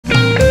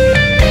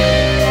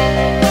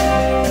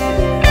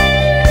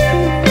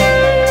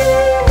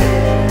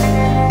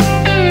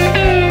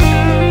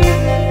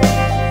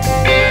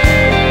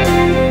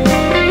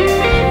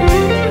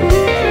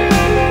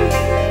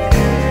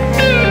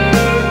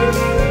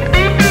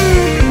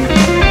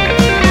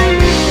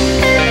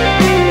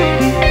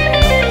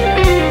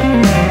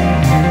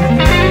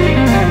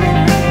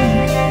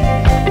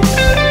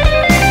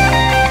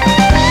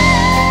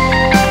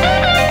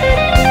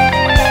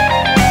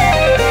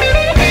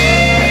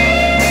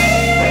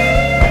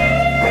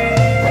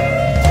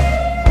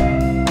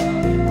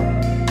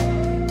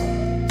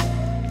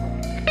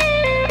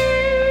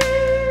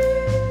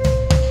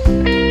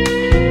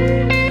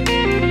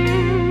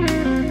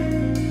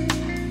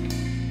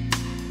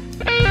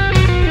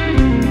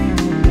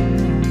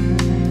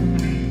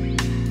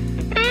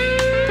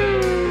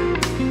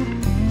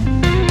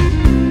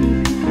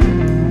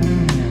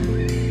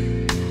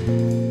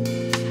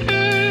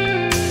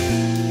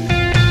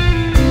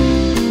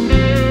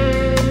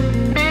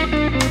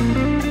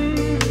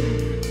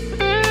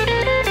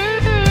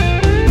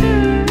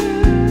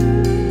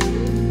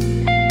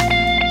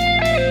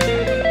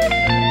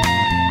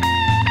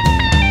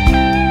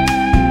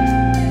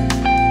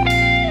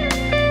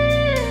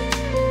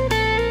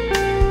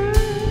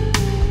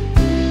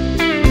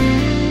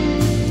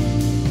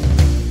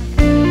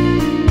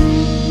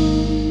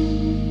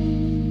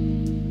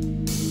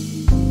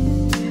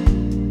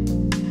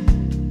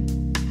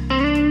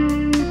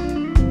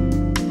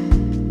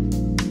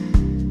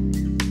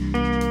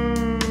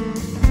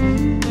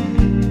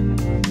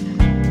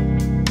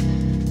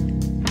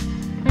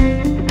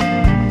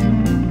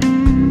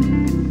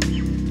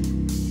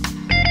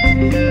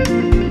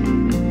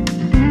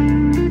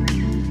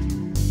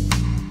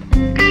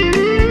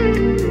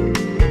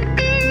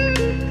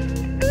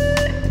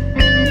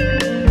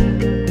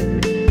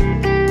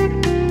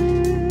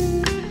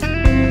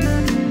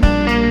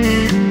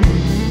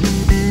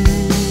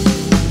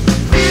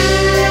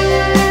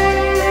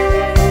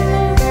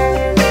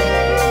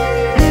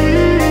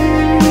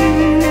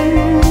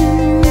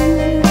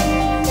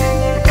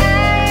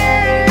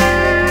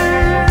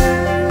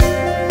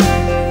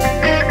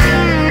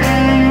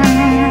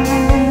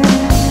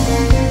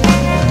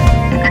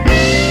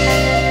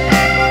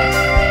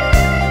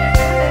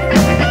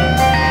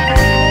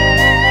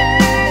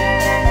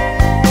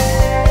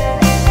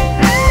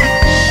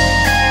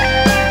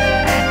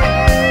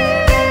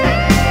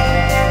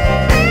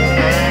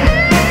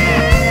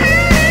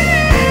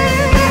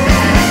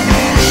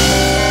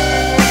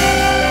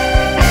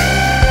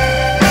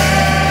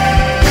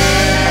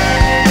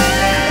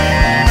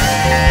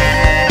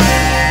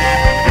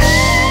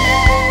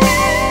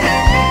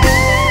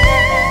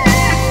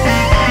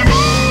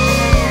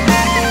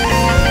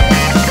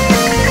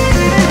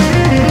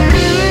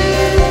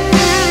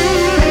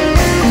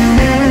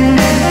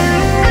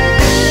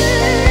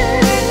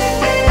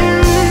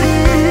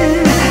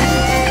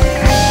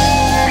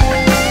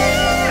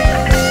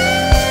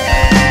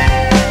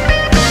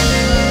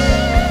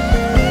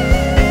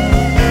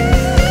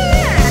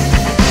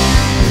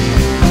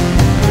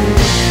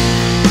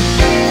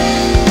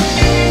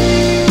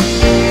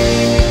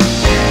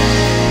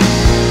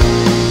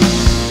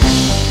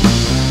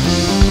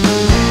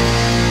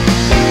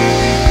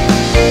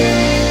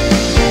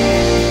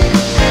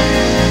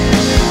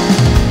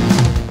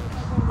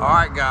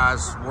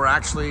guys, we're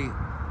actually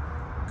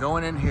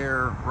going in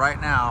here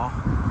right now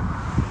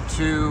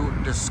to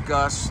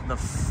discuss the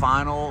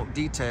final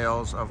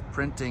details of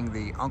printing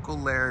the Uncle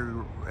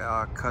Larry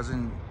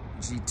Cousin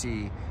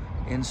GT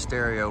in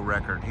stereo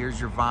record.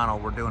 Here's your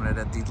vinyl. We're doing it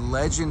at the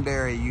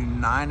legendary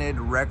United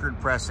Record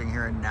Pressing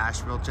here in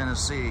Nashville,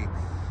 Tennessee.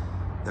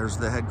 There's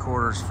the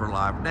headquarters for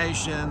Live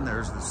Nation.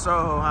 There's the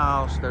Soho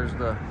House. There's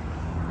the,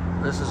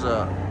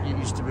 it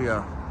used to be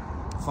a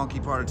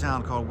funky part of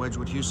town called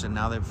Wedgwood, Houston.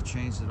 Now they've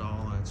changed it all.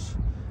 It's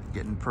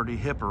getting pretty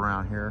hip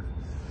around here.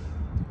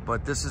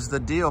 But this is the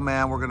deal,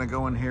 man. We're gonna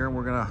go in here and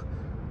we're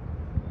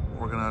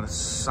gonna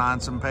sign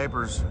some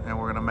papers and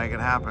we're gonna make it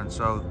happen.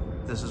 So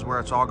this is where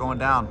it's all going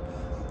down.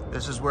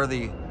 This is where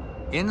the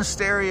in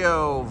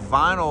stereo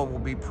vinyl will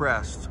be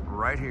pressed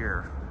right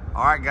here.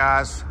 All right,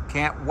 guys,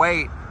 can't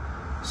wait.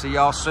 See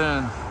y'all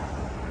soon.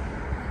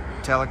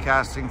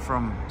 Telecasting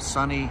from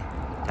sunny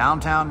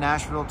downtown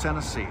Nashville,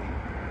 Tennessee.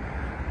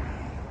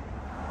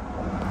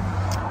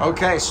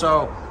 Okay,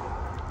 so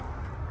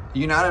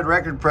United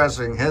Record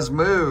Pressing has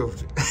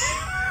moved.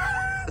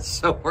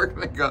 So we're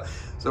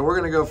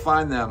gonna go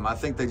find them. I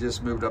think they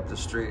just moved up the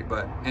street,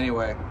 but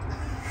anyway.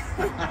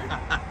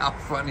 How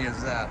funny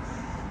is that?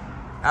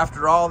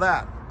 After all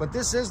that. But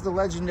this is the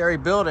legendary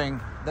building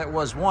that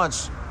was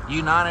once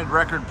United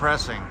Record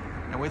Pressing.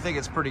 And we think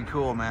it's pretty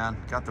cool, man.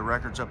 Got the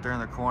records up there in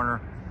the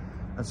corner.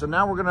 And so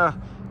now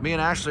me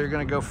and Ashley are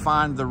gonna go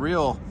find the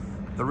real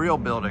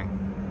building.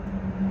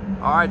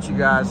 All right, you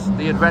guys,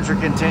 the adventure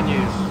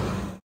continues.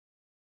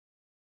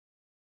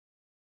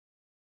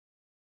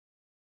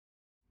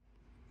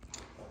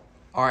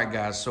 All right,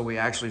 guys, so we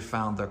actually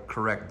found the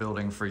correct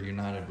building for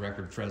United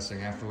Record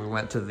Pressing after we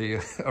went to the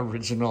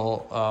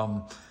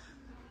original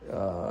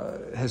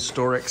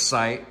historic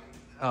site.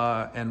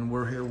 And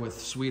we're here with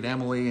Sweet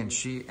Emily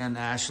and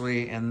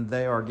Ashley, and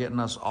they are getting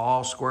us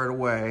all squared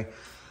away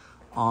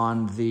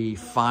on the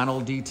final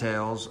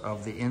details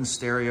of the in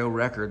stereo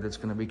record that's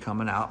gonna be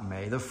coming out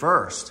May the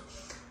 1st.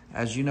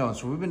 As you know,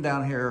 so we've been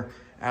down here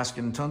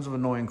asking tons of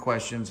annoying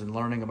questions and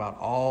learning about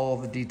all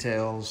the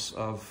details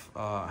of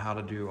how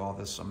to do all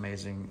this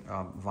amazing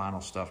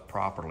vinyl stuff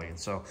properly. And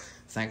so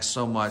thanks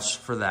so much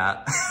for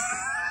that.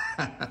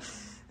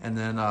 And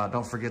then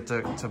don't forget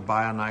to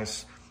buy a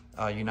nice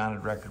United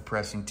Record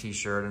Pressing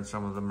t-shirt and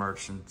some of the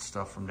merch and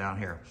stuff from down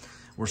here.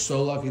 We're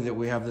so lucky that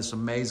we have this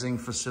amazing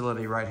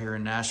facility right here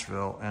in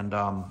Nashville, and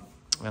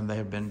they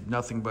have been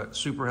nothing but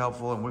super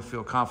helpful, and we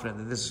feel confident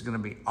that this is gonna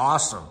be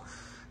awesome.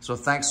 So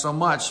thanks so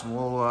much.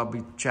 We'll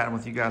be chatting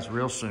with you guys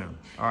real soon.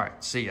 All right,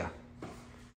 see ya.